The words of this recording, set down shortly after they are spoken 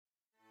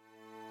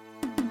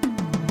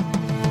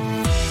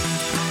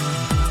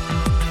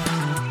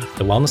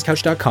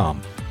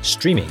thewellnesscouch.com,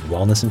 streaming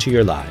wellness into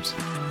your lives.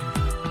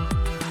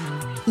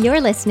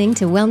 You're listening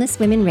to Wellness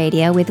Women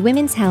Radio with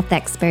women's health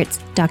experts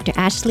Dr.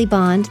 Ashley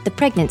Bond, the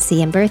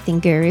pregnancy and birthing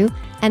guru,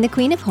 and the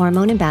queen of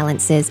hormone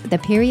imbalances, the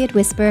period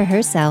whisperer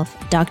herself,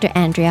 Dr.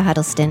 Andrea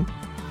Huddleston.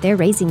 They're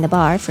raising the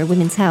bar for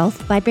women's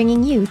health by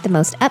bringing you the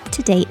most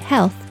up-to-date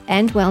health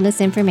and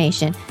wellness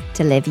information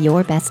to live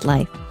your best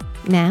life.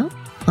 Now,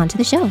 on to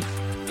the show.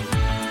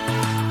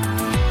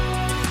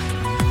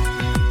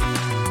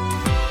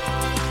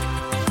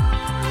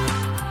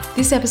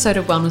 This episode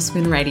of Wellness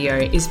Women Radio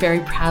is very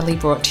proudly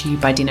brought to you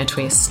by Dinner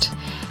Twist.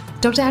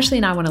 Dr. Ashley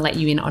and I want to let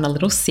you in on a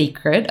little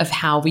secret of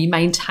how we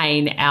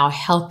maintain our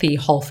healthy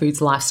whole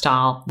foods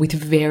lifestyle with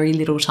very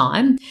little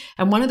time.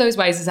 And one of those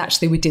ways is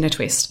actually with Dinner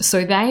Twist.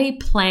 So they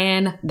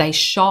plan, they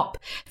shop,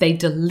 they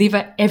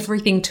deliver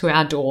everything to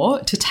our door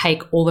to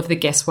take all of the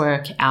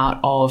guesswork out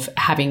of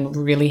having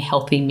really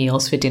healthy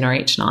meals for dinner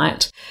each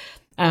night.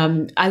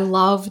 I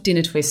love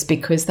Dinner Twist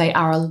because they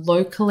are a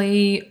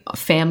locally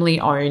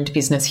family-owned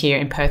business here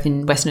in Perth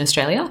in Western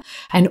Australia,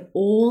 and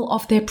all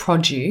of their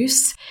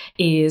produce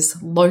is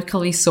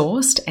locally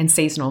sourced and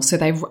seasonal. So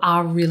they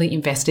are really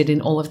invested in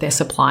all of their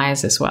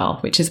suppliers as well,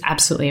 which is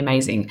absolutely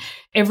amazing.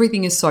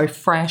 Everything is so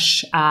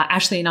fresh.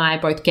 Ashley and I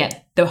both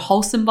get the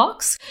Wholesome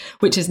box,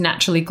 which is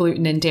naturally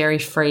gluten and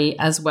dairy-free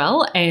as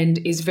well, and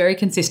is very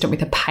consistent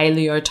with a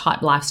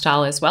paleo-type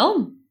lifestyle as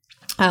well.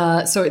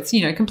 So it's,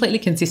 completely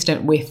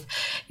consistent with,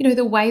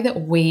 the way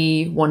that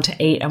we want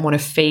to eat and want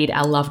to feed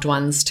our loved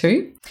ones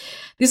too.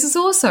 This is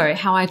also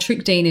how I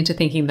tricked Dean into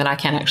thinking that I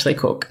can actually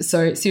cook.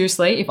 So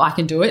seriously, if I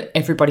can do it,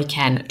 everybody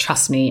can,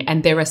 trust me.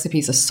 And their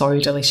recipes are so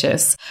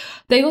delicious.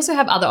 They also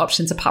have other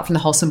options apart from the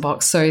Wholesome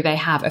box. So they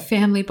have a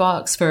family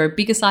box for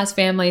bigger size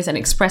families, an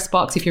express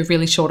box if you're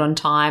really short on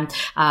time,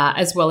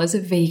 as well as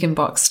a vegan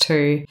box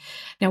too.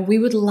 Now, we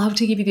would love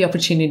to give you the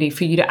opportunity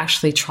for you to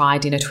actually try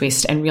Dinner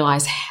Twist and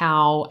realize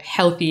how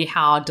healthy,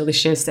 how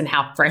delicious, and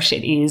how fresh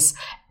it is,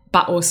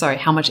 but also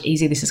how much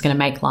easier this is going to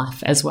make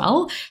life as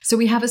well. So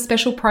we have a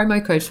special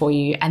promo code for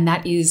you, and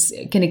that is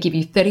going to give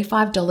you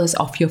 $35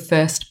 off your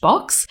first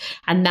box,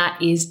 and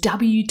that is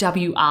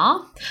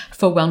WWR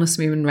for Wellness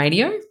Women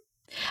Radio.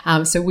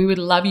 So we would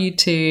love you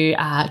to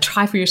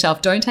try for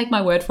yourself. Don't take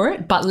my word for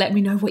it, but let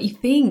me know what you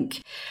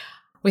think.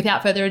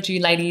 Without further ado,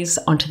 ladies,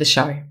 onto the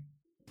show.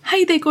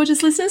 Hey there,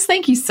 gorgeous listeners.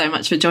 Thank you so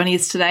much for joining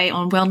us today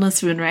on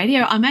Wellness Women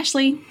Radio. I'm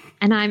Ashley.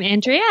 And I'm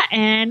Andrea,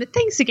 and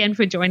thanks again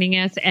for joining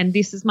us. And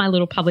this is my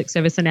little public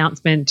service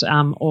announcement,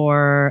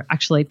 or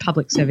actually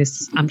public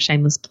service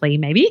shameless plea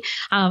maybe.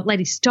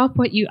 Ladies, stop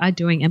what you are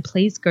doing and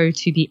please go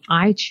to the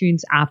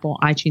iTunes app or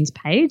iTunes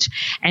page,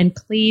 and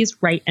please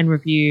rate and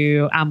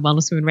review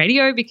Wellness Women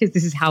Radio, because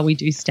this is how we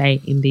do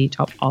stay in the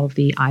top of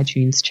the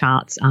iTunes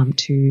charts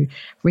to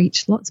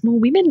reach lots more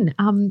women.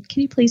 Can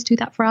you please do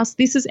that for us?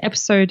 This is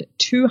episode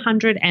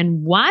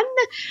 201.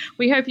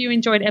 We hope you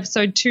enjoyed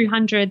episode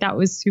 200. That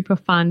was super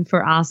fun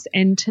for us.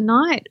 And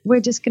tonight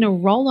we're just going to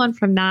roll on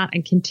from that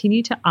and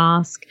continue to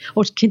ask,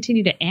 or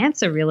continue to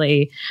answer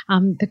really,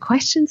 the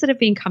questions that have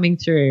been coming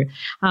through.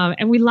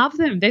 And we love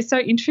them. They're so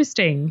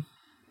interesting.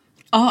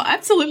 Oh,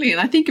 absolutely. And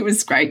I think it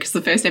was great because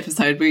the first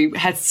episode we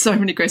had so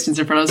many questions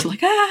in front of us. We're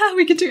like,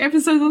 we could do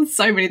episodes on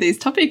so many of these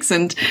topics.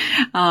 And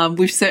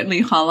we've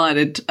certainly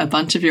highlighted a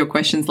bunch of your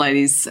questions,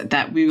 ladies,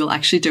 that we will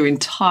actually do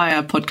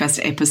entire podcast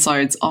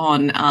episodes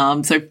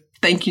on. So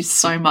thank you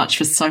so much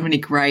for so many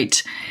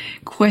great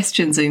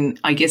questions and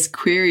I guess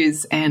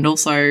queries and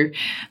also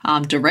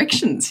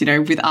directions,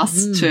 with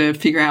us to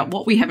figure out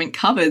what we haven't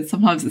covered.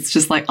 Sometimes it's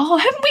just like,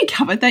 haven't we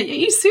covered that yet? Are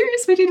you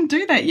serious? We didn't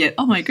do that yet.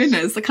 Oh my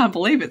goodness, I can't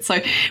believe it. So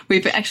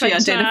we've actually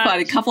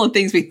identified a couple of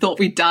things we thought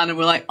we'd done and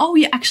we're like,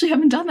 we actually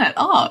haven't done that.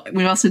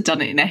 We must have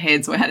done it in our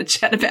heads. We had a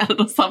chat about it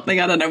or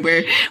something. I don't know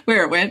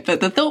where it went,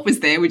 but the thought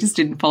was there. We just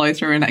didn't follow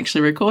through and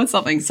actually record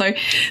something. So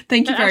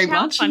thank you very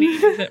much. How funny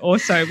is it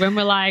also when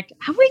we're like,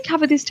 have we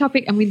covered this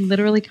topic? And we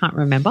literally can't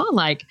remember,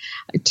 like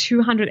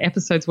 200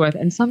 episodes worth.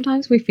 And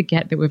sometimes we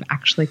forget that we've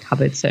actually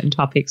covered certain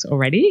topics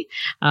already.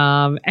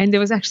 And there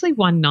was actually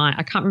one night,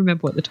 I can't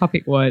remember what the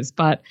topic was,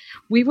 but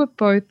we were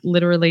both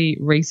literally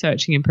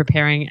researching and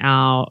preparing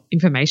our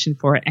information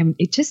for it. And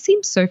it just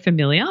seemed so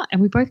familiar.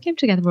 And we both came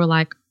together and were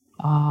like,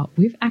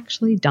 we've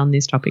actually done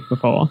this topic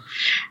before.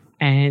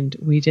 And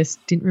we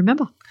just didn't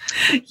remember.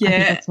 Yeah. I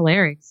think that's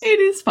hilarious. It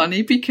is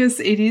funny because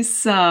it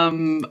is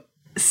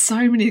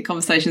so many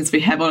conversations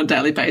we have on a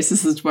daily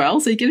basis as well.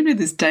 So you get a bit of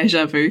this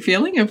deja vu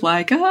feeling of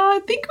like, I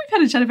think we've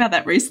had a chat about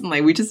that recently.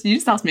 You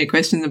just asked me a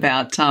question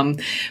about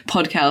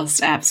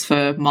podcast apps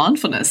for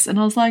mindfulness. And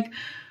I was like,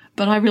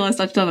 but I realised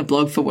I've done a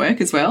blog for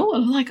work as well.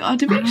 And I'm like,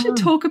 did we actually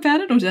talk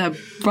about it or did I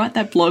write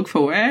that blog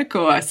for work?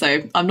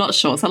 So I'm not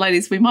sure. So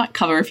ladies, we might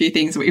cover a few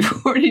things that we've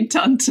already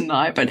done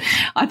tonight, but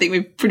I think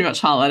we've pretty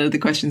much highlighted the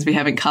questions we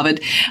haven't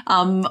covered.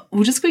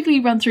 We'll just quickly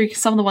run through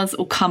some of the ones that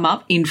will come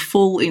up in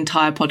full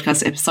entire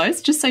podcast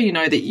episodes, just so you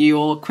know that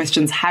your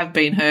questions have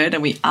been heard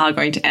and we are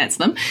going to answer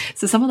them.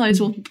 So some of those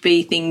will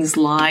be things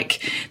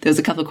like there was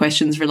a couple of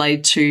questions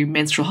related to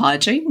menstrual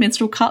hygiene,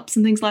 menstrual cups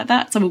and things like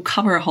that. So we'll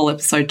cover a whole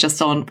episode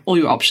just on all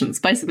your options options.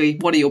 Basically,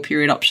 what are your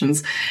period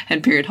options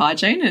and period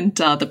hygiene, and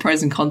the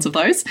pros and cons of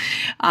those.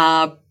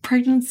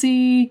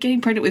 Pregnancy,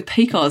 getting pregnant with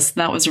PCOS,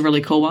 that was a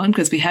really cool one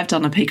because we have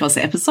done a PCOS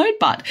episode,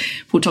 but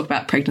we'll talk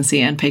about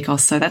pregnancy and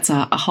PCOS. So that's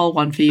a whole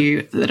one for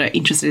you that are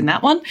interested in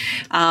that one.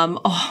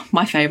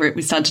 My favourite,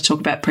 we started to talk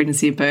about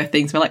pregnancy and birth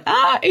things. We're like,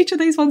 each of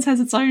these ones has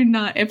its own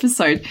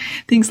episode.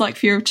 Things like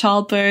fear of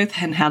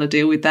childbirth and how to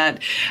deal with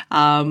that.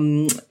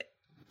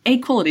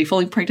 Egg quality,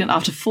 falling pregnant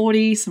after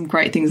 40, some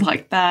great things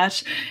like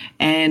that.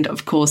 And,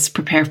 of course,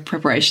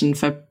 preparation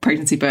for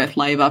pregnancy, birth,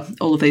 labour,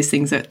 all of these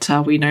things that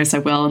we know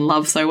so well and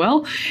love so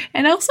well.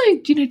 And also,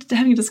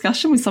 having a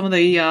discussion with some of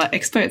the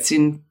experts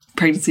in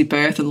pregnancy,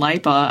 birth and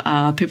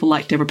labour, people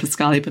like Deborah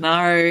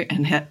Pascali-Bonaro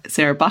and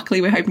Sarah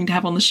Buckley we're hoping to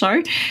have on the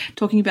show,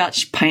 talking about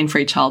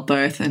pain-free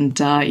childbirth and,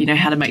 how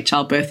to make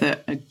childbirth,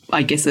 an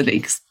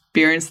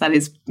experience that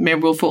is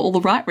memorable for all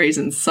the right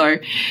reasons. So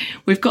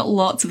we've got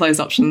lots of those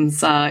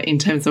options in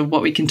terms of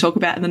what we can talk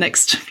about in the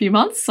next few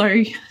months. So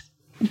I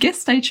guess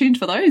stay tuned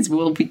for those.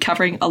 We'll be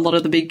covering a lot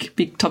of the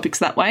big topics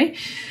that way.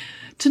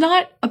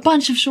 Tonight, a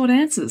bunch of short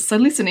answers. So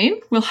listen in.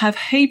 We'll have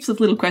heaps of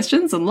little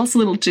questions and lots of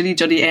little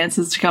jitty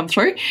answers to come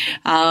through.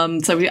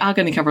 So we are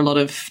going to cover a lot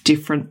of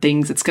different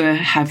things. It's going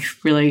to have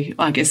really,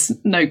 I guess,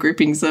 no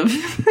groupings of,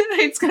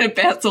 it's going to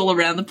bounce all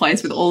around the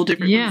place with all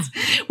different ones.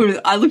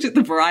 I looked at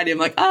the variety. I'm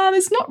like,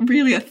 there's not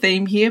really a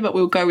theme here, but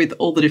we'll go with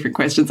all the different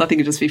questions. I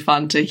think it'd just be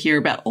fun to hear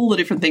about all the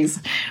different things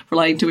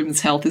relating to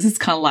women's health. This is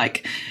kind of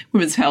like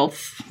women's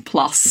health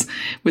plus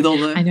with all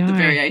the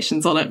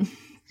variations on it.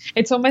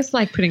 It's almost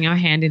like putting our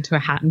hand into a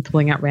hat and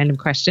pulling out random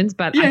questions,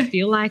 but I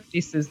feel like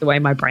this is the way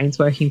my brain's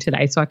working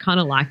today. So I kind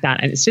of like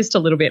that. And it's just a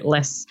little bit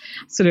less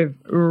sort of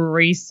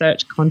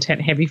research content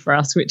heavy for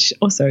us, which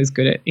also is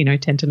good at,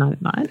 10 to 9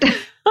 at night.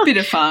 Bit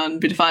of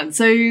fun.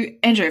 So,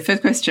 Andrea, first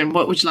question,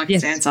 what would you like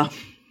us to answer?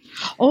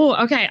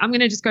 Oh, okay. I'm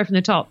going to just go from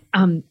the top.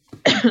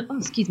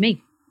 Excuse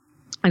me.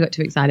 I got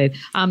too excited.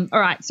 All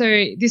right.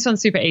 So this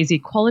one's super easy.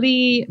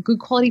 Good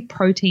quality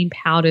protein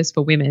powders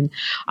for women.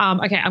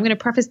 Okay. I'm going to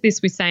preface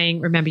this with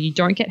saying, remember, you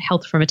don't get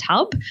health from a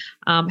tub.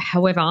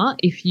 However,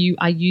 if you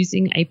are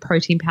using a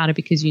protein powder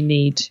because you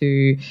need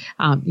to,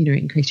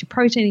 increase your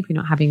protein, if you're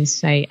not having,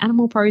 say,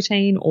 animal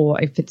protein, or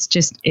if it's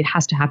just, it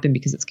has to happen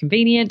because it's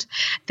convenient,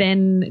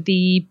 then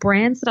the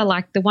brands that I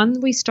like, the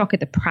one we stock at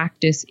the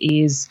practice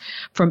is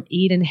from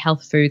Eden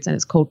Health Foods, and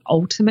it's called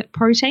Ultimate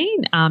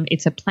Protein.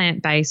 It's a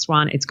plant-based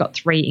one. It's got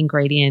 3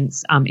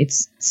 ingredients.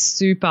 It's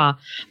super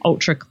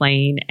ultra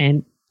clean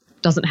and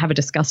doesn't have a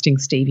disgusting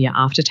stevia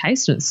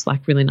aftertaste, and it's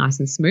like really nice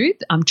and smooth.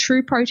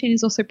 True Protein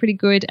is also pretty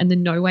good, and the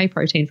No Way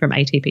Protein from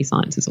ATP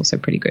Science is also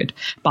pretty good.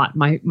 But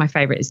my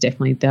favorite is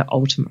definitely the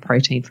Ultimate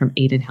Protein from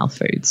Eden Health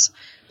Foods.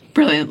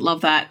 Brilliant.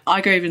 Love that.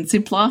 I go even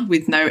simpler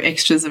with no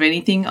extras of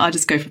anything. I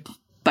just go for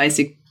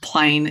basic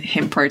plain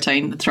hemp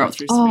protein, throw it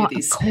through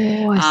smoothies. Of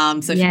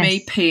course. For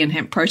me, pea and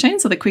hemp protein,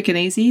 so they're quick and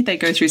easy. They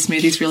go through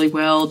smoothies really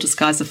well,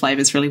 disguise the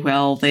flavours really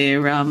well.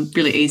 They're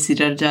really easy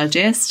to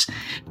digest.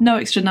 No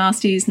extra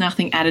nasties,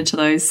 nothing added to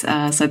those.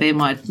 So they're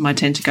my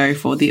tend to go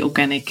for the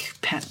organic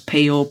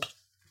pea or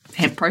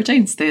hemp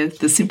proteins. They're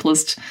the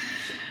simplest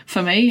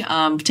for me.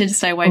 Tend to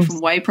stay away from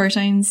whey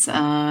proteins.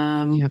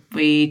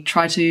 We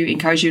try to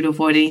encourage you to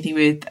avoid anything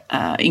with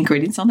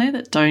ingredients on there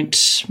that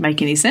don't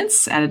make any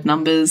sense, added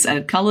numbers,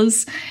 added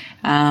colours.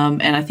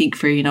 And I think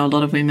for, a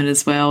lot of women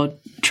as well,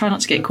 try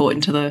not to get caught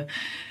into the,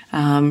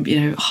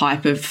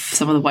 hype of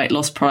some of the weight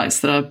loss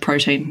products that are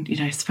protein,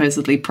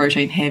 supposedly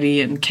protein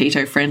heavy and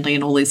keto friendly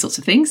and all these sorts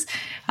of things.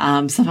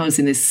 Sometimes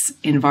in this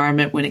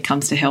environment, when it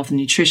comes to health and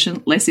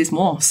nutrition, less is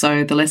more.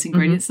 So the less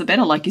ingredients, the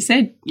better. Like you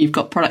said, you've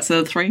got products that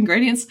are 3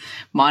 ingredients.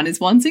 Mine is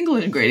 1 single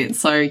ingredient.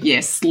 So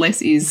yes,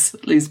 less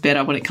is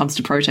better when it comes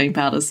to protein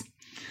powders.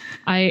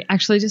 I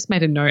actually just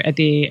made a note at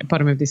the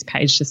bottom of this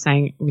page just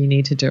saying we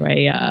need to do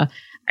a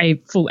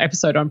full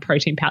episode on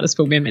protein powders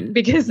for women,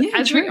 because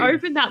as we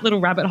open that little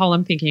rabbit hole,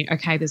 I'm thinking,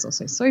 okay, there's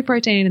also soy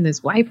protein and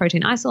there's whey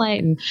protein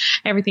isolate and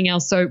everything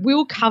else. So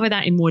we'll cover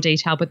that in more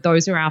detail, but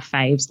those are our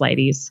faves,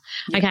 ladies.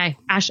 Yeah. Okay,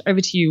 Ash,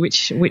 over to you.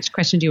 Which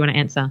question do you want to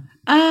answer?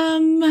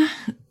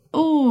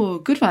 Oh,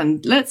 good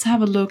one. Let's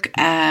have a look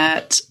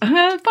at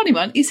a funny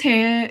one. Is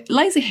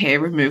laser hair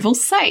removal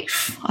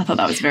safe? I thought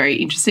that was a very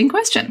interesting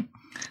question.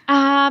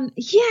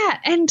 Yeah.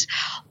 And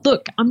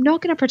look, I'm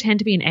not going to pretend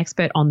to be an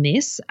expert on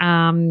this.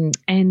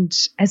 And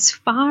as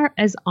far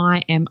as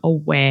I am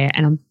aware,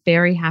 and I'm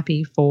very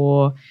happy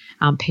for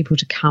people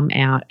to come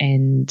out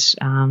and,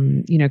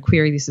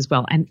 query this as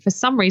well. And for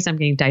some reason, I'm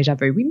getting deja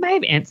vu. We may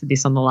have answered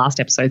this on the last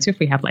episode. So if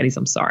we have, ladies,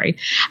 I'm sorry.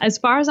 As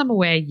far as I'm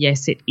aware,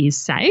 yes, it is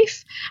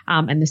safe.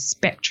 And the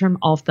spectrum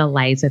of the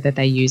laser that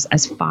they use,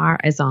 as far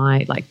as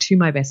to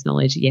my best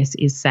knowledge, yes,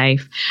 is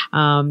safe.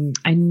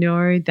 I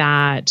know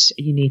that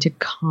you need to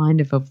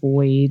kind of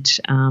avoid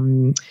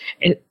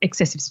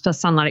excessive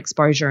sunlight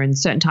exposure and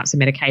certain types of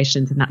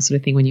medications and that sort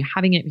of thing when you're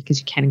having it, because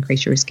you can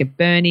increase your risk of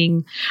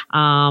burning.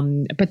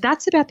 But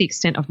that's about the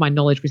extent of my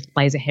knowledge with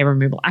laser hair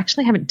removal. I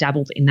actually haven't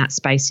dabbled in that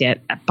space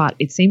yet, but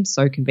it seems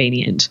so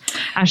convenient.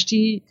 Ash, do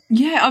you?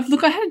 Yeah,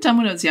 I had it done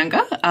when I was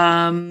younger.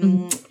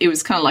 It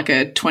was kind of like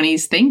a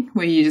 20s thing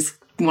where you just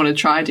want to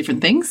try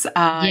different things.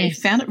 I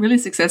found it really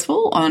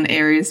successful on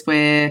areas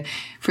where,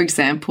 for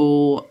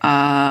example,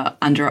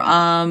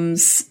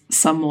 underarms,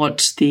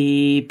 somewhat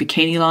the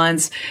bikini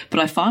lines,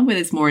 but I find where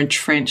there's more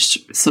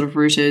entrenched, sort of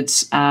rooted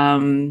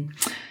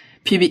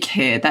pubic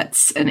hair,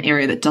 that's an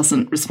area that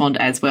doesn't respond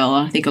as well.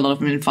 I think a lot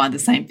of women find the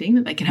same thing,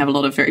 that they can have a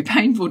lot of very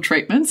painful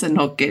treatments and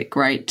not get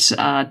great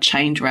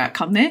change or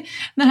outcome there. And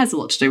that has a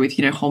lot to do with,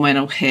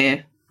 hormonal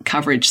hair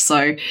coverage.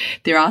 So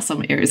there are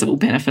some areas that will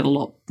benefit a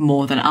lot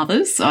more than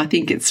others. So I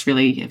think it's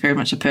really very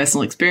much a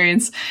personal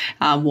experience.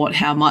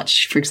 How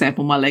much, for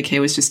example, my leg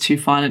hair was just too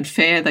fine and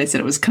fair. They said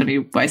it was going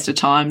to be a waste of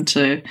time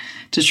to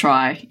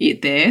try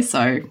it there.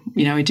 So,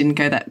 we didn't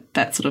go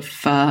that sort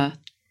of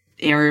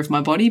area of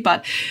my body.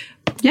 But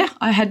yeah,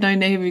 I had no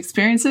negative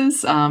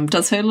experiences.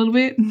 Does hurt a little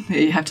bit.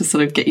 You have to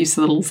sort of get used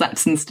to the little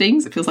zaps and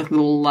stings. It feels like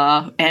little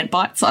ant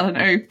bites. I don't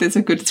know if there's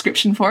a good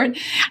description for it.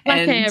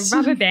 Like a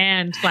rubber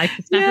band, like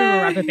the snap of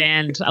a rubber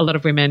band, a lot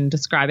of women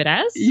describe it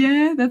as.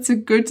 Yeah, that's a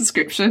good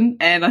description.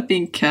 And I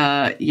think,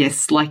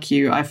 yes, like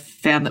you, I've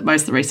found that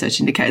most of the research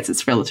indicates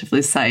it's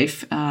relatively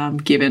safe,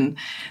 given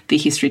the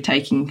history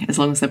taking, as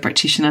long as the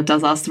practitioner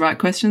does ask the right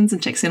questions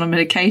and checks in on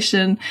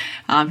medication,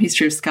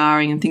 history of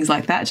scarring and things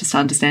like that, just to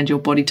understand your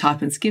body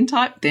type and skin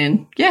type.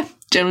 Then, yeah,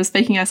 generally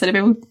speaking, I say to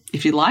people,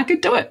 if you like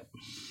it, do it.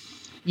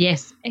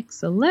 Yes,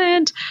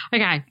 excellent.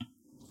 Okay.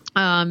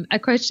 A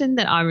question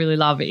that I really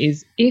love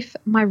is, if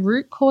my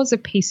root cause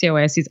of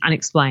PCOS is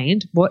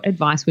unexplained, what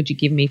advice would you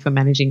give me for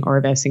managing or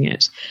reversing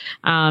it?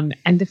 And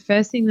the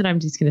first thing that I'm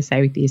just going to say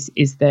with this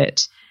is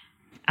that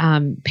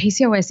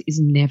PCOS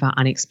is never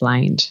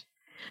unexplained.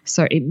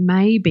 So it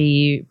may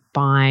be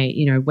by,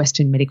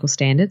 Western medical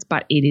standards,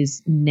 but it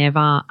is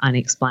never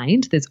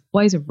unexplained. There's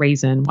always a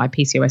reason why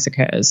PCOS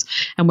occurs,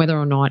 and whether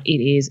or not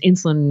it is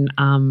insulin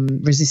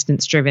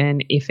resistance driven,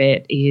 if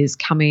it is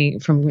coming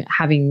from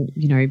having,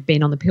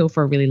 been on the pill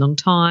for a really long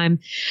time,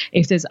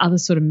 if there's other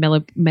sort of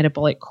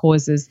metabolic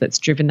causes that's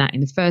driven that in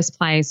the first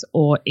place,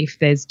 or if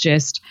there's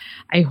just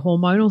a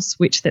hormonal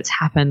switch that's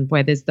happened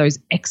where there's those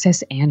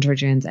excess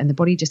androgens and the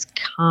body just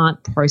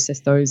can't process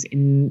those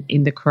in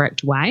the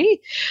correct way.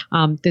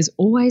 There's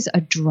always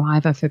a driver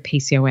for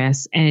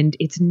PCOS, and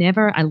it's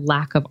never a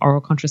lack of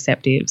oral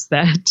contraceptives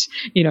that,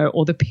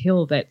 or the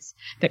pill that's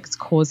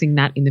causing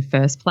that in the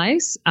first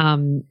place.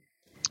 And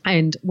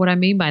what I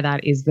mean by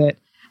that is that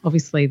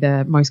obviously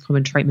the most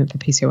common treatment for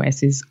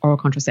PCOS is oral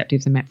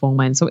contraceptives and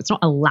metformin. So it's not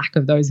a lack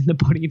of those in the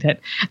body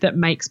that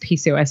makes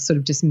PCOS sort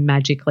of just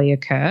magically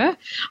occur.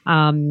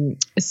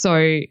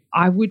 So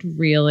I would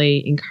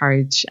really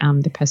encourage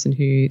the person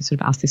who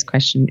sort of asked this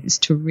question is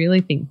to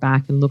really think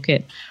back and look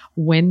at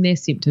when their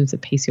symptoms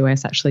of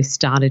PCOS actually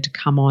started to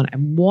come on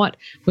and what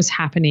was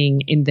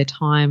happening in the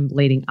time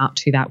leading up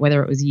to that,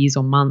 whether it was years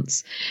or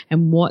months,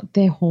 and what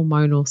their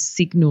hormonal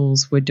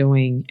signals were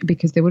doing,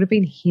 because there would have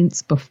been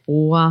hints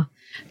before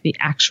the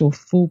actual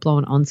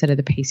full-blown onset of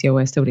the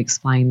PCOS that would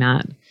explain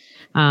that.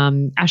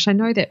 Ash, I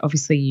know that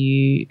obviously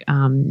you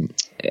and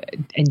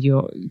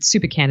you're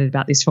super candid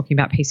about this, talking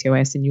about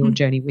PCOS and your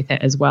journey with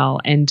it as well.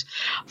 And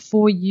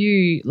for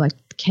you,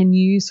 can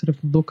you sort of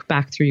look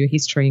back through your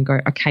history and go,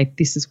 okay,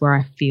 this is where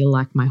I feel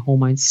like my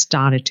hormones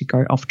started to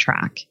go off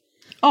track?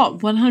 Oh,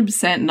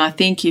 100%. And I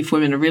think if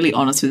women are really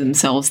honest with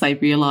themselves, they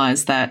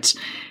realise that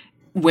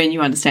when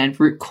you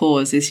understand root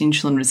cause is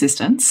insulin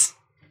resistance,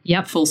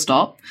 full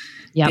stop,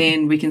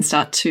 then we can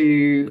start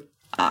to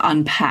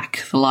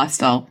unpack the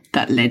lifestyle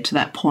that led to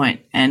that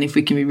point. And if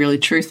we can be really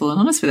truthful and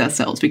honest with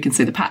ourselves, we can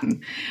see the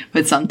pattern.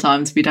 But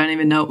sometimes we don't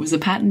even know it was a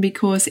pattern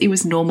because it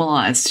was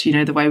normalized.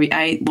 The way we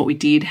ate, what we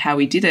did, how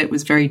we did it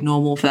was very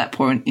normal for that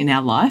point in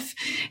our life.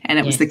 And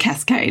it was the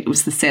cascade. It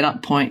was the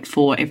setup point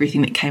for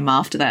everything that came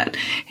after that.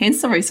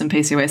 Hence the reason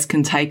PCOS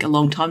can take a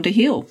long time to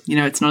heal.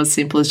 It's not as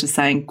simple as just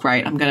saying,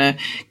 great, I'm going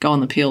to go on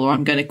the pill or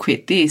I'm going to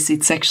quit this.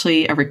 It's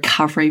actually a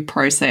recovery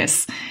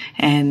process.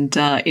 And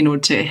in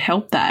order to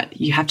help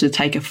that, you have to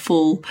take a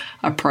full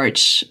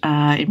approach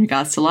in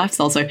regards to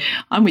lifestyle. So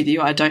I'm with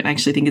you. I don't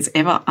actually think it's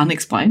ever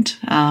unexplained.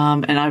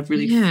 And I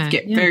really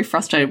get very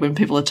frustrated when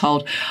people are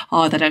told,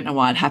 oh, they don't know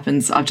why it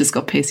happens. I've just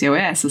got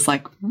PCOS. It's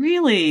like,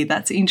 really?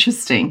 That's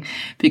interesting,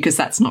 because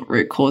that's not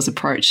root cause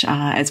approach,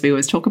 as we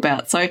always talk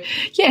about. So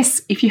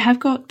yes, if you have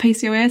got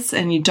PCOS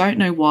and you don't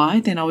know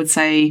why, then I would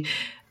say,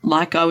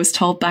 like I was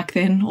told back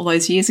then all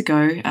those years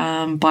ago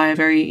by a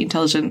very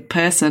intelligent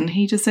person,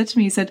 he just said to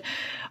me, he said,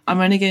 I'm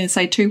only going to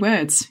say 2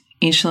 words: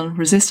 insulin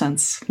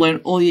resistance.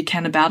 Learn all you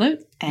can about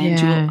it and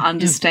you will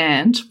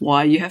understand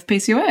why you have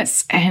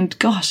PCOS. And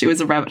gosh, it was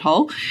a rabbit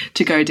hole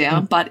to go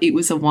down, but it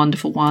was a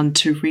wonderful one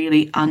to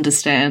really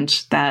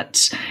understand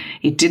that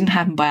It didn't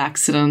happen by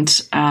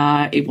accident.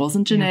 It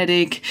wasn't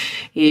genetic.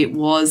 It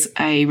was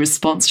a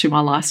response to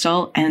my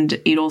lifestyle, and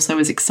it also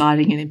was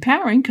exciting and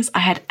empowering because I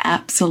had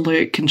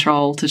absolute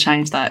control to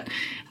change that.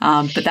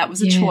 But that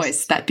was a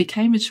choice. That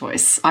became a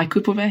choice. I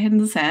could put my head in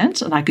the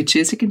sand and I could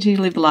choose to continue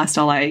to live the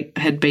lifestyle I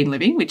had been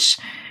living, which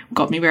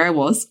got me where I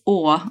was,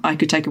 or I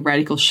could take a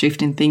radical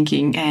shift in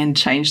thinking and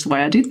change the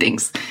way I did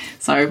things.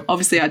 So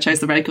obviously I chose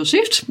the radical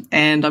shift,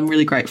 and I'm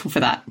really grateful for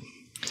that.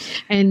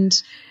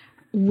 And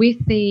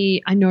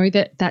I know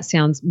that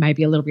sounds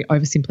maybe a little bit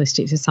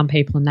oversimplistic to some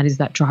people, and that is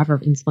that driver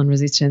of insulin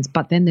resistance.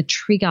 But then the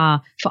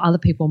trigger for other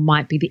people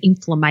might be the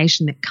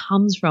inflammation that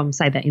comes from,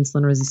 say, that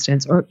insulin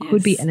resistance, or it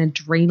could be an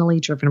adrenally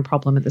driven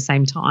problem at the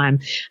same time.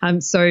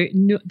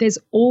 There's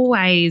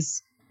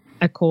always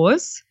a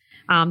cause.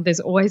 There's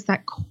always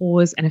that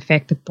cause and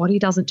effect. The body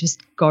doesn't just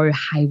go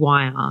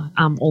haywire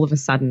all of a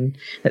sudden.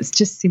 That's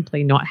just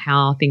simply not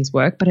how things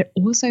work. But it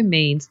also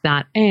means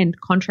that, and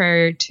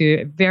contrary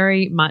to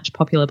very much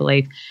popular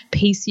belief,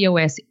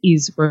 PCOS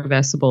is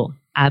reversible.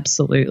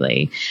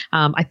 Absolutely.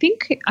 I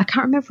can't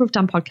remember if we've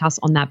done podcasts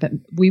on that, but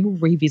we will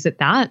revisit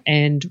that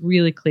and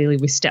really clearly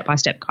with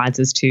step-by-step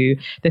guides as to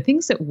the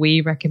things that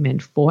we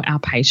recommend for our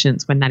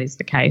patients when that is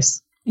the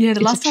case. Yeah,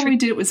 the last time we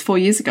did it was 4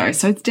 years ago,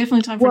 so it's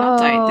definitely time for an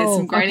update. There's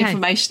some great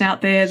information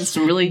out there. There's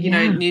some really,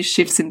 new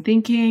shifts in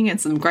thinking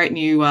and some great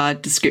new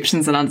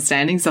descriptions and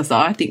understandings. So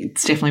I think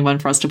it's definitely one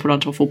for us to put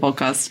onto a full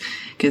podcast,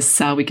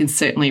 because we can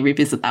certainly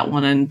revisit that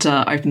one and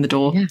open the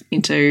door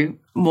into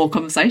more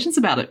conversations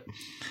about it.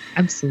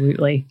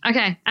 Absolutely.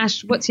 Okay,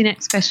 Ash, what's your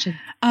next question?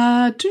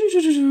 I'm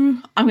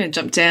going to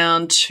jump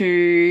down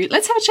to,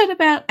 let's have a chat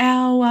about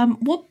our,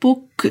 what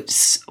book,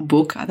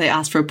 they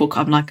asked for a book.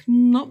 I'm like,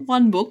 not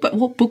one book, but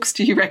what books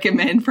do you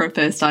recommend for a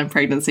first-time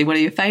pregnancy? What are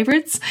your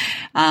favourites?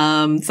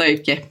 Let's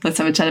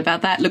have a chat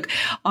about that. Look,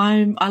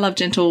 I love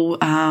Gentle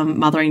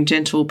Mothering,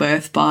 Gentle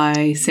Birth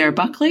by Sarah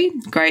Buckley.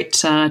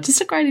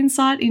 Just a great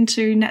insight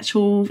into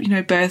natural,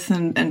 birth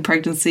and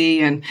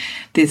pregnancy, and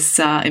this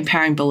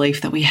empowering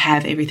belief that we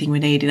have everything we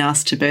need in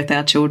us to birth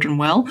our children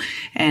well.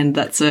 And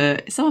that's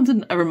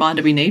sometimes a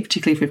reminder we need,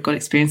 particularly if we've got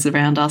experiences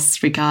around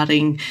us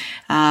regarding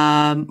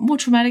more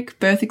traumatic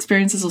birth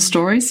experiences or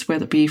stories,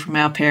 whether it be from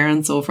our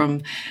parents or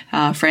from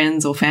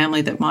friends or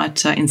family that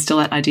might instill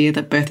that idea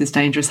that birth is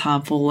dangerous,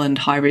 harmful and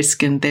high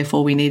risk, and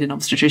therefore we need an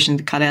obstetrician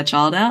to cut our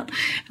child out.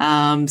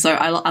 So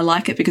I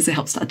like it because it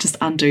helps to just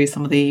undo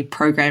some of the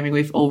programming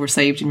we've all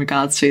received in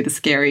regards to the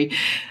scary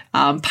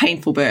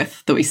painful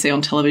birth that we see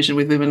on television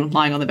with women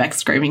lying on their back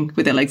screaming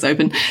with their legs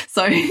open.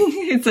 So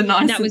it's a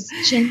nice... That was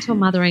Gentle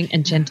Mothering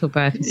and Gentle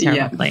Birth with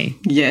Sarah Buckley.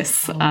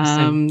 Yes.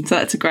 Awesome. So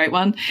that's a great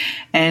one.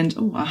 And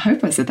I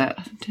hope I said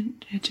that.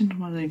 Gentle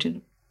Mothering,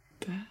 Gentle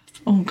Birth.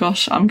 Oh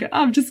gosh,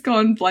 I've just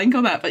gone blank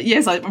on that. But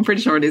yes, I'm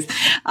pretty sure it is.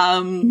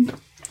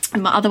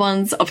 And my other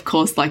ones, of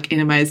course, like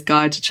Ina May's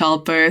Guide to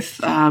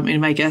Childbirth. Ina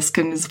May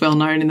Gaskin is well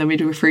known in the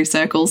midwifery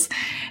circles,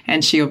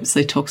 and she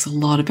obviously talks a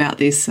lot about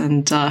this,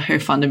 and her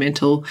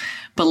fundamental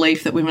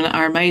belief that women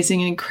are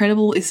amazing and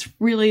incredible is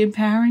really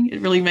empowering.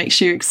 It really makes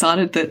you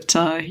excited that,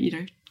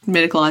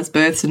 medicalised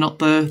births are not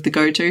the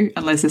go-to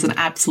unless there's an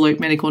absolute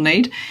medical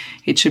need.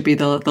 It should be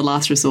the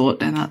last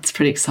resort, and that's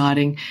pretty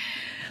exciting.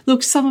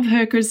 Look, some of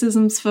her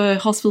criticisms for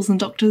hospitals and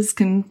doctors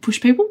can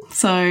push people.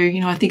 So,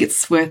 I think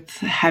it's worth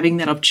having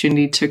that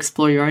opportunity to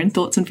explore your own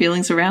thoughts and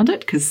feelings around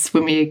it, because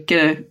when we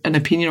get an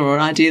opinion or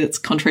an idea that's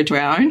contrary to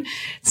our own,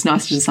 it's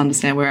nice to just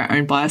understand where our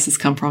own biases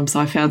come from. So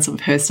I found some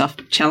of her stuff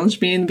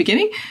challenged me in the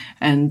beginning,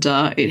 and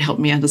it helped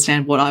me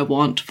understand what I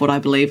want, what I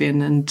believe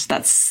in, and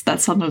that's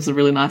sometimes a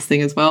really nice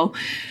thing as well.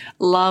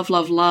 Love.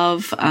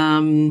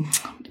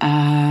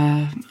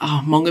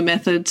 Monga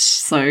Method,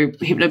 so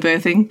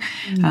hypnobirthing.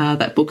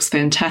 That book's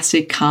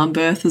fantastic. Calm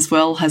Birth as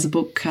well has a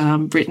book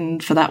written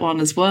for that one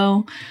as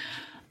well.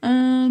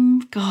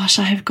 Gosh,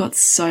 I have got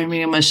so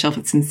many on my shelf,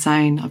 it's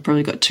insane. I've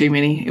probably got too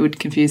many. It would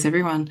confuse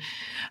everyone.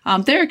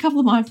 There are a couple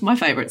of my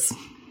favourites.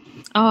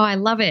 Oh, I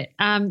love it.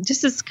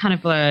 Just as kind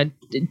of a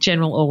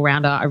general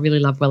all-rounder, I really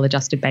love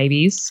Well-Adjusted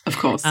Babies. Of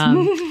course.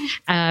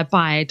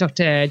 By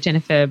Dr.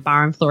 Jennifer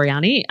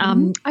Barham-Floriani.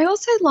 I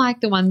also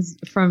like the ones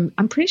from,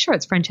 I'm pretty sure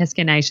it's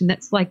Francesca Nation.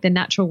 That's like the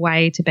natural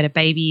way to better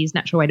babies,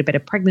 natural way to better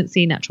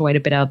pregnancy, natural way to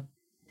better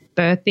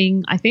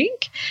birthing, I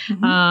think.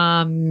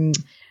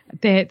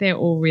 They're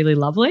all really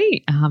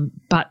lovely.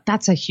 But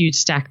that's a huge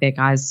stack there,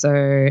 guys.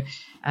 So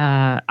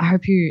I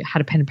hope you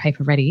had a pen and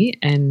paper ready,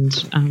 and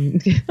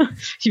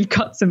you've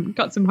got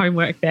some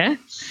homework there.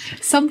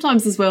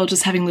 Sometimes as well,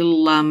 just having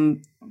little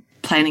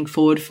planning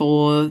forward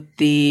for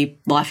the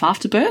life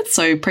after birth.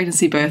 So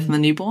Pregnancy, Birth and the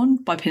Newborn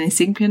by Penny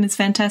Sigmund is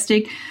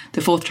fantastic. The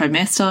Fourth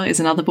Trimester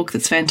is another book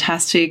that's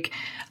fantastic.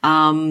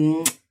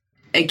 Again,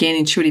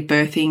 Intuitive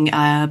Birthing,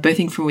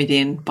 Birthing from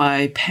Within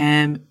by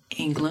Pam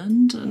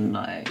England, and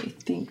I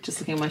think, just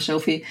looking at my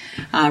shelf here,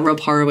 Rob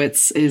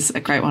Horowitz is a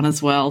great one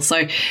as well.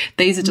 So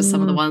these are just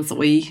some of the ones that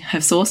we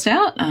have sourced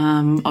out.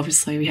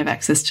 Obviously we have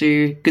access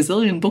to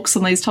gazillion books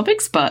on these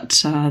topics,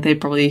 but they're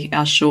probably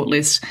our short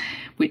list,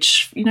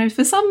 which,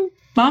 for some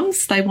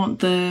mums, they want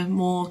the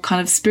more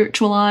kind of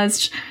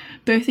spiritualised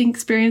birthing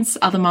experience.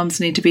 Other mums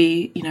need to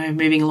be,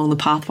 moving along the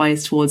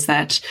pathways towards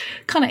that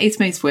kind of East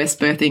meets West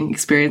birthing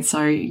experience.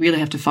 So you really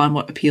have to find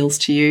what appeals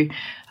to you.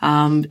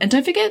 And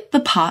don't forget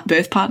the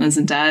birth partners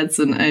and dads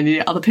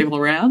and other people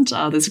around.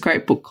 There's a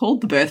great book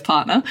called The Birth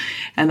Partner,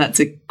 and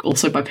that's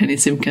also by Penny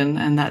Simkin,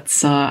 and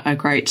that's a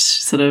great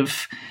sort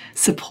of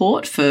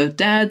support for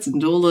dads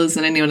and doulas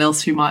and anyone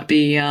else who might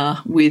be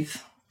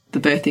with the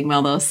birthing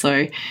mother.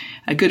 So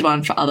a good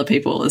one for other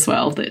people as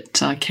well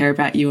that care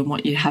about you and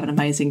want you to have an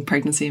amazing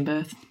pregnancy and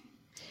birth.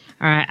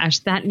 All right, Ash,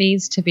 that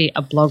needs to be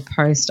a blog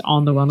post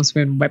on the Wellness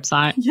Women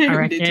website. Yeah, I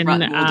reckon. We need to write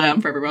them all down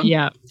for everyone.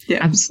 Yeah,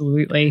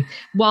 absolutely.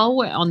 While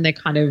we're on the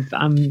kind of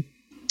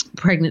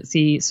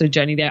pregnancy sort of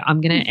journey there,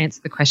 I'm going to answer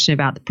the question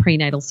about the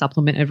prenatal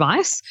supplement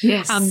advice.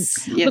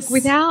 Yes. Look,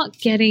 without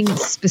getting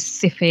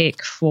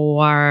specific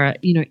for,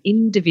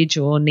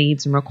 individual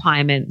needs and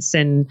requirements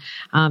and,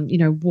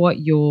 what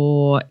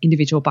your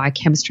individual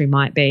biochemistry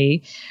might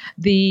be,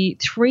 the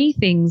three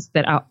things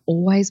that are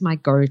always my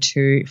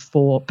go-to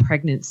for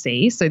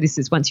pregnancy. So this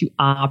is once you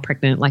are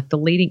pregnant, like the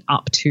leading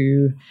up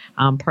to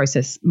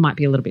process might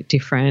be a little bit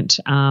different.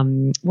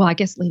 Well, I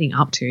guess leading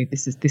up to,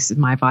 this is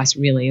my advice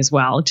really as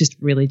well, just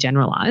really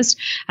generalized,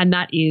 and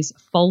that is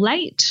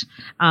folate.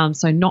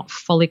 So not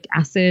folic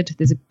acid.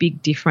 There's a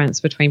big difference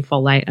between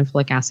folate and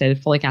folic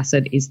acid. Folic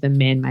acid is the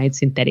man-made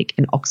synthetic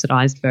and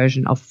oxidized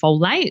version of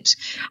folate,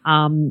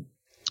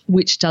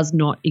 which does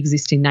not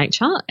exist in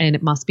nature, and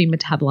it must be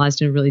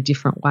metabolized in a really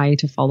different way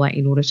to folate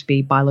in order to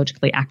be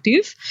biologically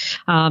active.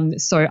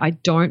 So I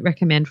don't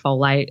recommend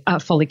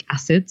folic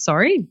acid.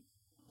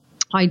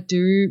 I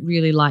do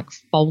really like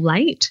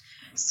folate.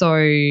 So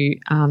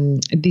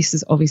this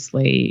is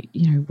obviously,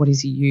 what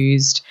is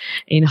used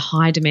in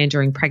high demand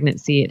during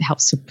pregnancy. It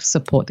helps to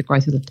support the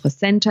growth of the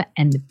placenta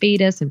and the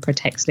fetus and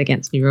protects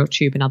against neural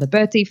tube and other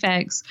birth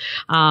defects.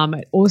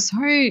 It also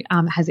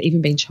has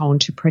even been shown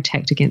to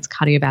protect against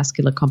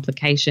cardiovascular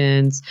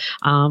complications,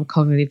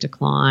 cognitive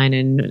decline,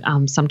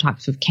 and some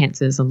types of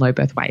cancers and low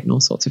birth weight and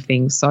all sorts of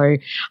things. So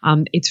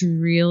it's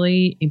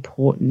really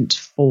important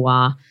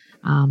for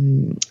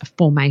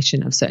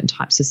formation of certain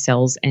types of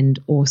cells and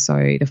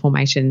also the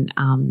formation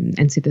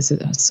and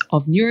synthesis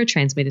of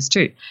neurotransmitters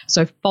too.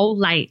 So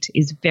folate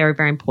is very,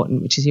 very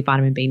important, which is your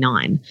vitamin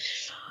B9.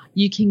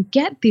 You can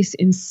get this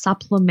in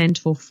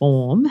supplemental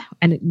form,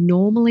 and it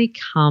normally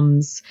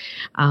comes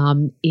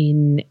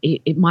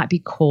it might be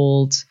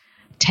called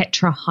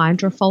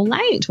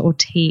tetrahydrofolate or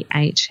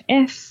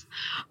THF,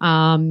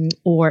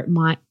 or it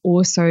might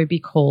also be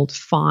called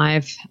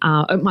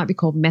it might be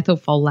called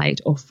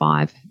methylfolate or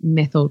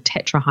 5-methyl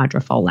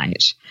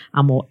tetrahydrofolate,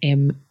 or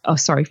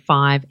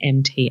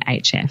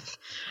 5-MTHF.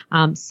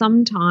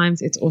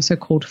 Sometimes it's also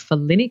called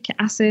folinic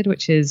acid,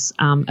 which is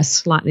a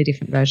slightly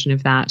different version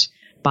of that,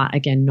 but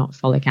again, not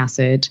folic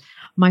acid.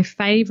 My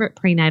favorite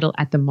prenatal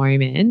at the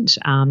moment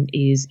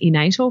is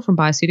Enatal from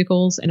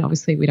Bioceuticals, and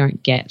obviously we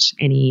don't get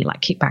any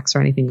like kickbacks or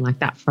anything like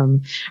that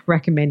from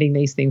recommending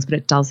these things, but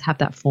it does have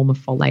that form of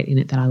folate in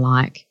it that I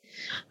like.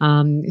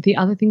 The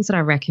other things that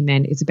I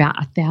recommend is about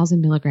 1,000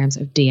 milligrams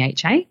of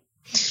DHA.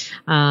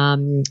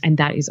 And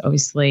that is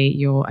obviously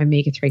your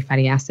omega-3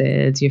 fatty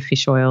acids, your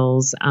fish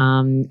oils,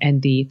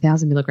 and the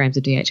 1,000 milligrams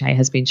of DHA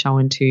has been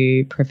shown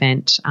to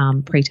prevent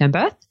preterm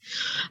birth,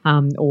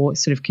 or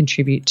sort of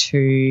contribute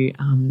to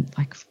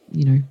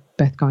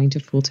birth going to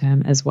full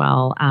term as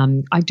well.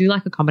 I do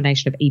like a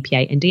combination of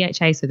EPA and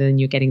DHA, so then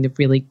you're getting the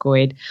really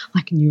good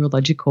like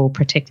neurological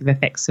protective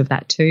effects of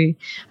that too.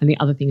 And the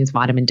other thing is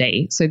vitamin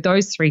D. So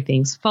those three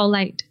things,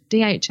 folate,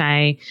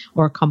 DHA,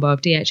 or a combo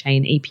of DHA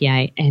and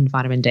EPA and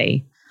vitamin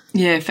D.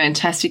 Yeah,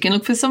 fantastic. And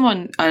look, for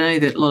someone, I know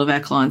that a lot of our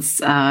clients,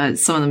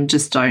 some of them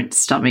just don't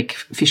stomach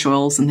fish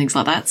oils and things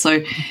like that.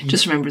 So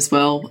just remember as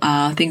well,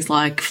 things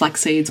like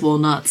flax seeds,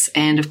 walnuts,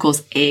 and of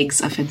course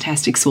eggs are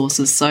fantastic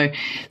sources. So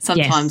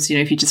sometimes,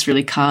 if you just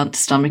really can't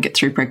stomach it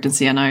through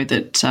pregnancy, I know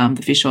that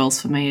the fish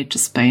oils for me have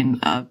just been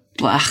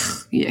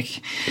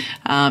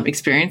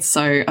experience.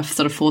 So I've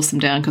sort of forced them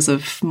down because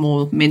of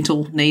more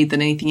mental need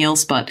than anything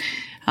else. But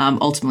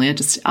ultimately, I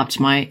just upped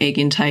my egg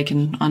intake,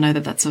 and I know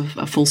that that's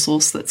a full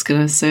source that's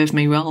going to serve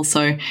me well.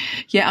 So,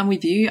 yeah, I'm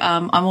with you.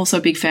 I'm also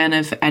a big fan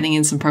of adding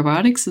in some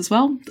probiotics as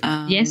well.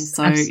 Yes,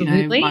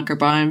 absolutely.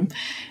 Microbiome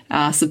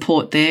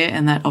support there,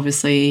 and that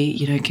obviously,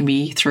 can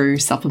be through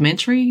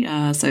supplementary,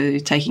 so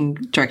taking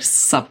direct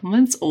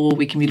supplements, or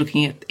we can be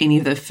looking at any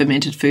of the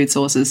fermented food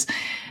sources.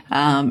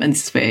 And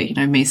this is where,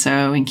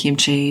 miso and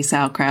kimchi,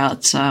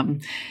 sauerkraut,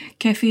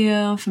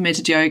 kefir,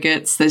 fermented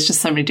yogurts. There's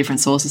just so many different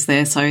sources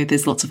there. So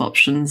there's lots of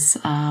options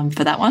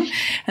for that one.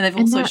 And they've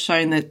also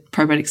shown that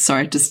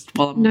probiotics, just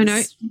while I'm on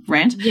this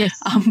rant,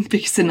 yes.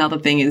 Because another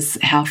thing is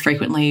how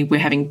frequently we're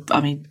having,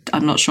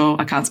 I'm not sure,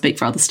 I can't speak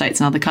for other states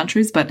and other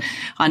countries, but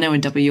I know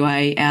in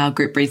WA our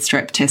group B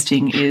strep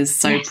testing is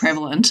so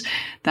prevalent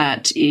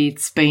that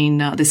it's been,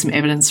 there's some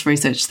evidence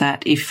research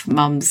that if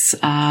mums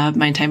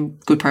maintain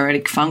good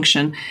proaryotic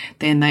function,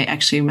 then they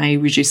actually may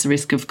reduce the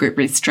risk of group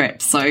B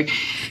strep. So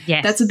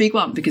that's a big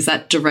one because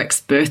that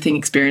directs birthing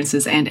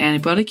experiences and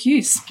antibiotic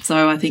use.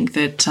 So I think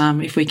that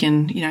if we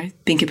can,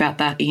 think about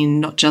that in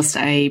not just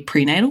a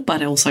prenatal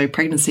but also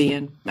pregnancy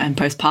and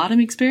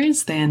postpartum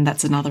experience, then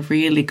that's another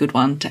really good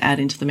one to add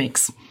into the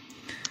mix.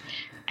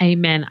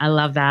 Amen. I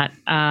love that.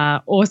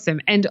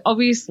 Awesome. And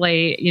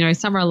obviously,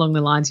 somewhere along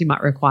the lines you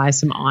might require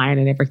some iron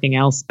and everything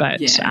else,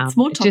 but it's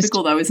more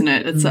topical though, isn't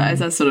it? It's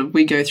as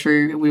we go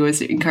through, we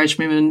always encourage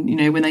women,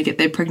 when they get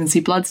their pregnancy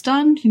bloods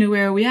done,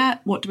 where are we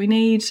at? What do we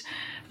need?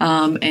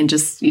 And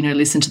just,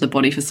 listen to the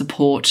body for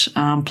support.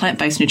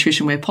 Plant-based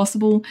nutrition where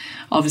possible.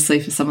 Obviously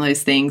for some of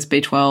those things,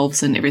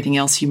 B12s and everything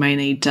else, you may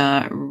need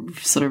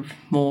sort of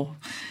more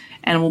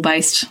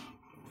animal-based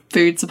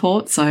food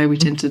support. So we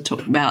tend to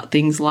talk about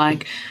things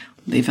like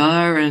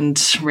liver and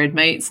red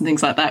meats and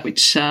things like that,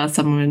 which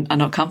some women are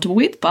not comfortable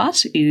with,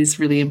 but it is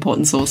really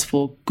important source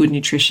for good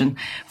nutrition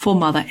for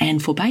mother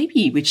and for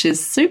baby, which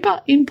is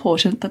super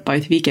important that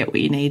both of you get what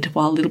you need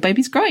while little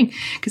baby's growing,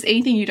 because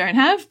anything you don't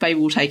have, baby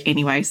will take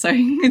anyway. So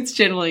it's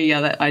generally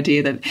that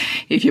idea that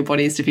if your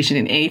body is deficient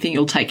in anything,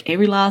 you'll take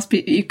every last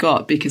bit that you've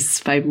got because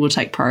baby will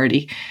take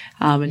priority,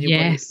 and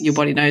your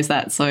body knows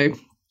that. So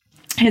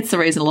hence the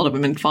reason a lot of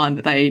women find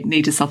that they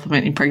need to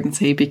supplement in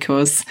pregnancy,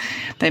 because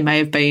they may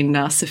have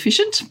been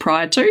sufficient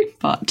prior to,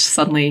 but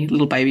suddenly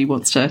little baby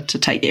wants to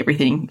take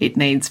everything it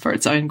needs for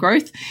its own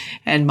growth,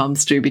 and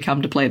mums do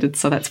become depleted.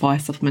 So that's why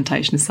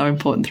supplementation is so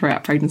important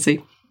throughout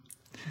pregnancy.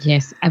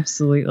 Yes,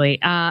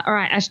 absolutely. All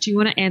right, Ash, do you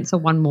want to answer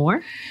one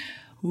more?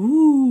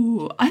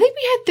 Ooh, I think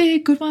we had the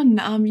good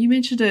one. You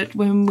mentioned it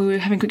when we were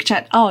having a quick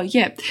chat. Oh,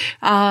 yeah.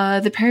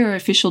 The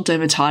periofficial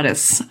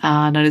dermatitis,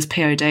 known as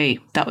POD.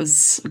 That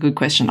was a good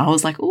question. I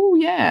was like, oh,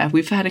 yeah,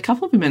 we've had a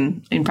couple of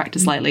women in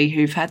practice lately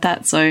who've had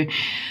that. So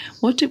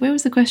where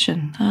was the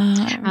question?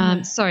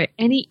 So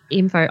any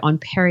info on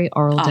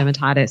perioral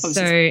dermatitis?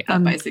 So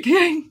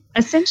basically.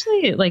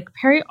 Essentially, like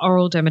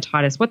perioral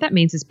dermatitis, what that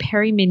means is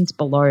peri means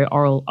below,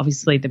 oral,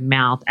 obviously the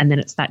mouth, and then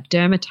it's that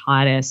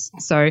dermatitis.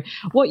 So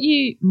what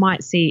you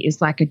might see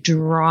is like a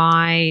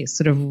dry,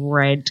 sort of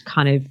red,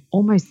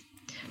 almost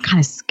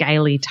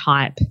scaly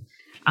type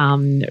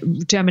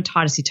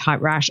dermatitis-y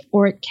type rash,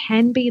 or it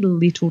can be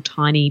little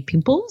tiny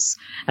pimples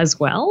as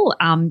well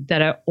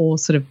that are all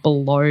sort of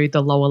below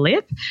the lower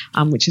lip,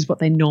 which is what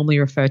they normally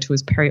refer to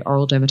as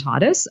perioral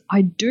dermatitis.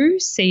 I do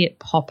see it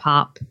pop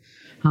up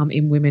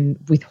in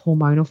women with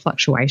hormonal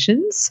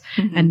fluctuations.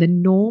 Mm-hmm. And the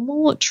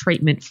normal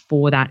treatment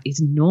for that is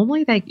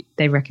normally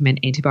they recommend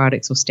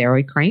antibiotics or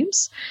steroid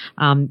creams,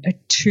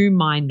 to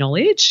my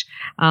knowledge.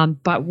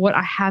 But what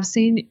I have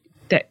seen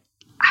that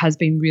has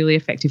been really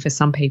effective for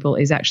some people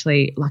is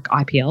actually like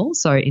IPL,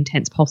 so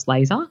intense pulse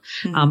laser.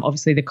 Mm-hmm.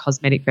 Obviously, the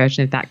cosmetic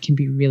version of that can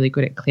be really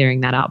good at clearing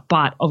that up.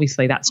 But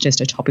obviously, that's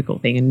just a topical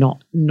thing and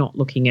not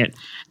looking at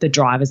the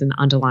drivers and the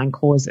underlying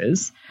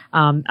causes.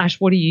 Ash,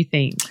 what do you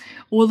think?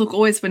 Well, look,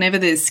 always whenever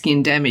there's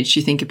skin damage,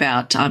 you think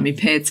about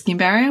impaired skin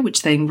barrier,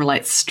 which then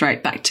relates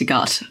straight back to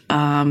gut.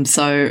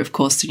 So, of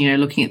course,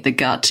 looking at the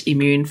gut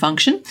immune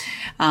function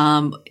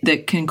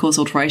that can cause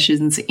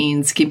alterations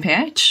in skin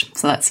pH.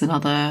 So that's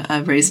another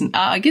reason.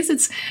 I guess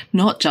it's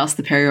not just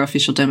the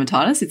periofficial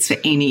dermatitis. It's for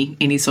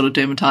any sort of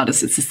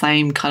dermatitis. It's the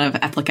same kind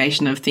of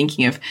application of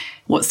thinking of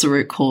what's the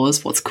root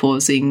cause, what's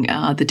causing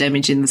the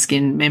damage in the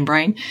skin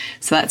membrane.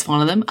 So that's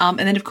one of them. And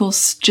then, of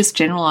course, just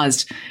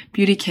generalised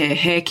beauty care,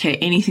 hair care,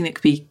 anything that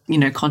could be,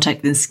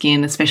 contacting the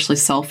skin, especially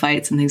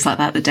sulfates and things like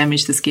that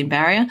damage the skin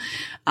barrier.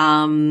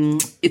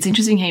 It's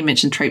interesting how you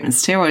mentioned treatment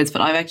steroids,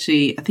 but I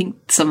think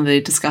some of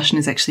the discussion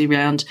is actually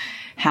around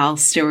how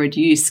steroid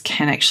use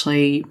can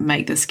actually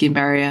make the skin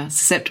barrier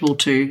susceptible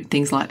to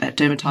things like that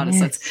dermatitis. Yes.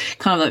 So it's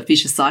kind of that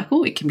vicious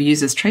cycle. It can be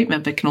used as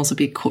treatment, but can also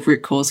be a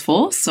root cause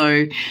for.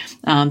 So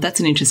that's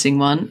an interesting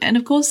one. And,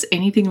 of course,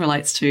 anything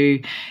relates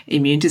to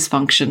immune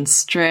dysfunction,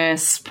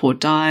 stress, poor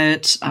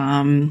diet,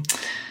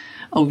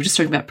 we're just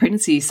talking about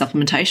pregnancy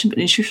supplementation, but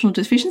nutritional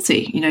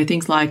deficiency,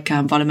 things like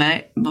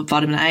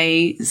vitamin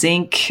A,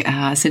 zinc,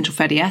 essential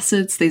fatty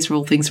acids. These are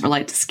all things that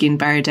relate to skin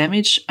barrier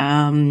damage.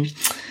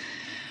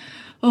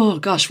 Oh,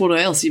 gosh, what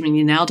else? You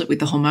nailed it with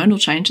the hormonal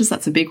changes.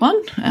 That's a big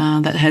one.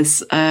 That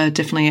has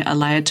definitely a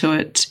layer to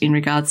it in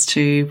regards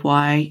to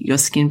why your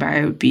skin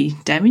barrier would be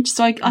damaged.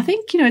 So I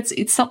think,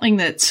 it's something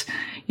that,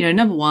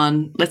 number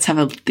one, let's have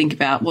a think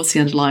about what's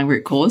the underlying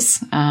root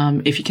cause.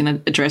 If you can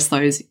address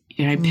those,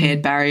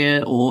 impaired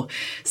barrier or,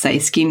 say,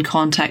 skin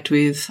contact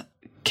with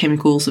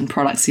chemicals and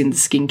products in the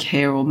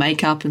skincare or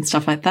makeup and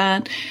stuff like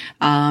that.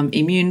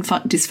 Immune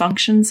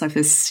dysfunction. So if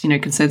there's,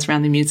 concerns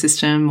around the immune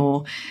system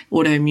or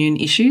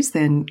autoimmune issues,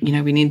 then,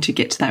 we need to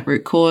get to that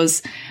root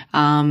cause.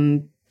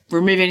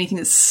 remove anything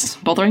that's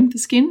bothering the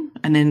skin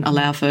and then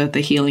allow for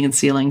the healing and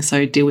sealing.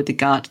 So deal with the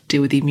gut,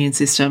 deal with the immune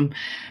system,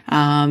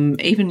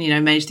 even,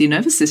 manage the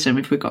nervous system.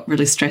 If we've got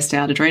really stressed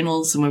out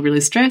adrenals and we're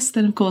really stressed,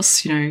 then of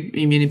course,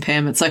 immune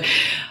impairment. So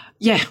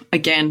yeah,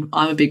 again,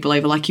 I'm a big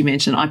believer, like you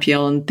mentioned,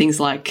 IPL and things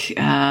like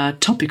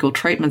topical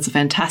treatments are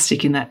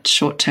fantastic in that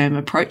short-term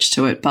approach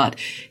to it. But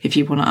if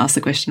you want to ask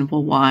the question,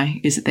 well,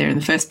 why is it there in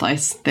the first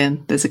place,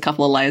 then there's a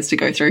couple of layers to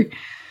go through.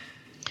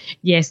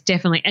 Yes,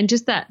 definitely. And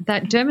just that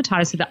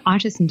dermatitis, so the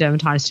itis and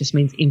dermatitis just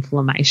means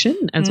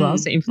inflammation as well.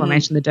 So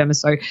inflammation of the dermis.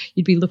 So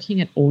you'd be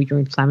looking at all your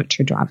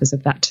inflammatory drivers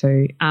of that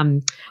too.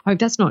 I hope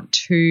that's not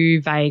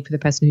too vague for the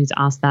person who's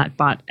asked that,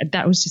 but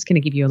that was just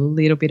going to give you a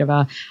little bit of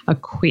a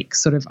quick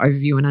sort of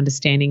overview and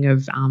understanding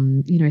of,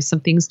 some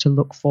things to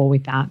look for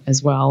with that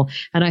as well.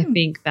 And I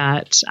think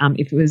that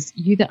if it was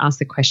you that asked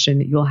the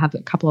question, you'll have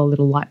a couple of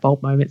little light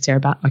bulb moments there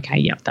about, okay,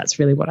 yep, that's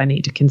really what I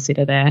need to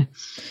consider there.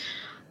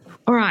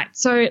 All right.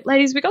 So,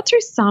 ladies, we got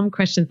through some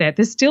questions there.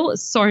 There's still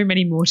so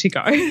many more to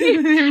go.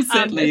 There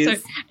certainly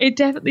is.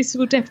 So this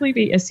will definitely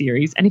be a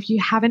series. And if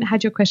you haven't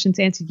had your questions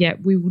answered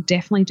yet, we will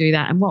definitely do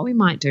that. And what we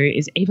might do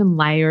is even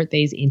layer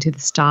these into the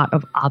start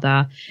of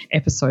other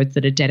episodes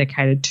that are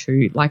dedicated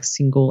to like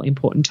single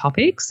important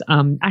topics.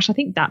 Ash, I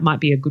think that might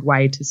be a good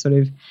way to sort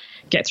of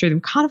get through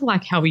them, kind of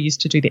like how we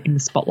used to do the in the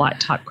spotlight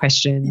type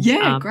questions.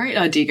 Yeah, great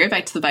idea. Go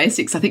back to the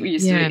basics. I think we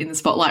used to do it in the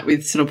spotlight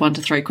with sort of 1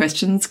 to 3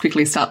 questions,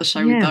 quickly start the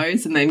show with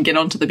those and then get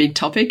on to the big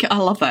topic. I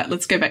love that.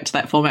 Let's go back to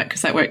that format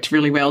because that worked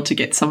really well to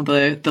get some of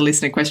the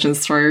listener questions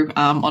through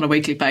on a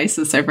weekly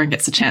basis so everyone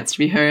gets a chance to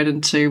be heard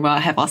and to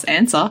have us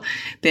answer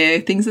their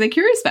things that they're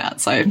curious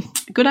about. So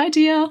good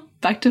idea.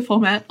 Back to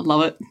format. I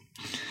love it.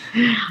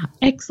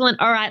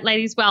 Excellent. All right,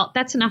 ladies. Well,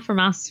 that's enough from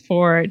us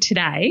for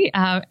today.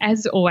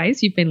 As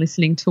always, you've been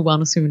listening to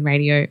Wellness Women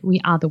Radio.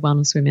 We are the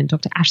Wellness Women,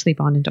 Dr. Ashley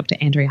Bond and Dr.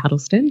 Andrea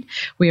Huddleston.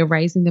 We are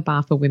raising the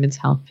bar for women's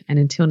health. And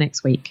until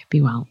next week,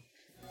 be well.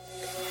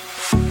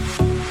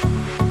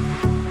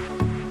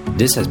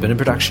 This has been a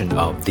production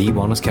of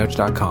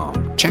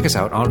TheWellnessCouch.com. Check us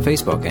out on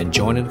Facebook and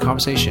join in the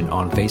conversation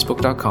on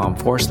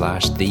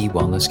Facebook.com/The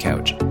Wellness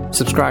Couch.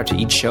 Subscribe to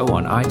each show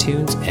on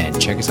iTunes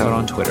and check us out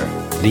on Twitter.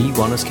 The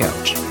Wellness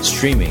Couch,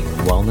 streaming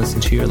wellness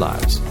into your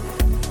lives.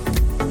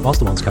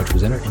 Whilst the Wellness Couch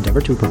presenter endeavor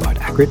to provide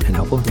accurate and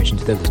helpful information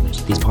to their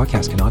listeners, these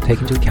podcasts cannot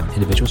take into account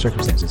individual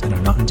circumstances and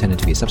are not intended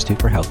to be a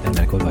substitute for health and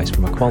medical advice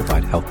from a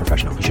qualified health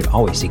professional. You should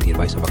always seek the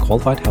advice of a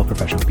qualified health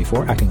professional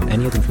before acting on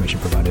any of the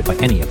information provided by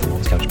any of the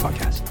Wellness Couch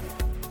podcasts.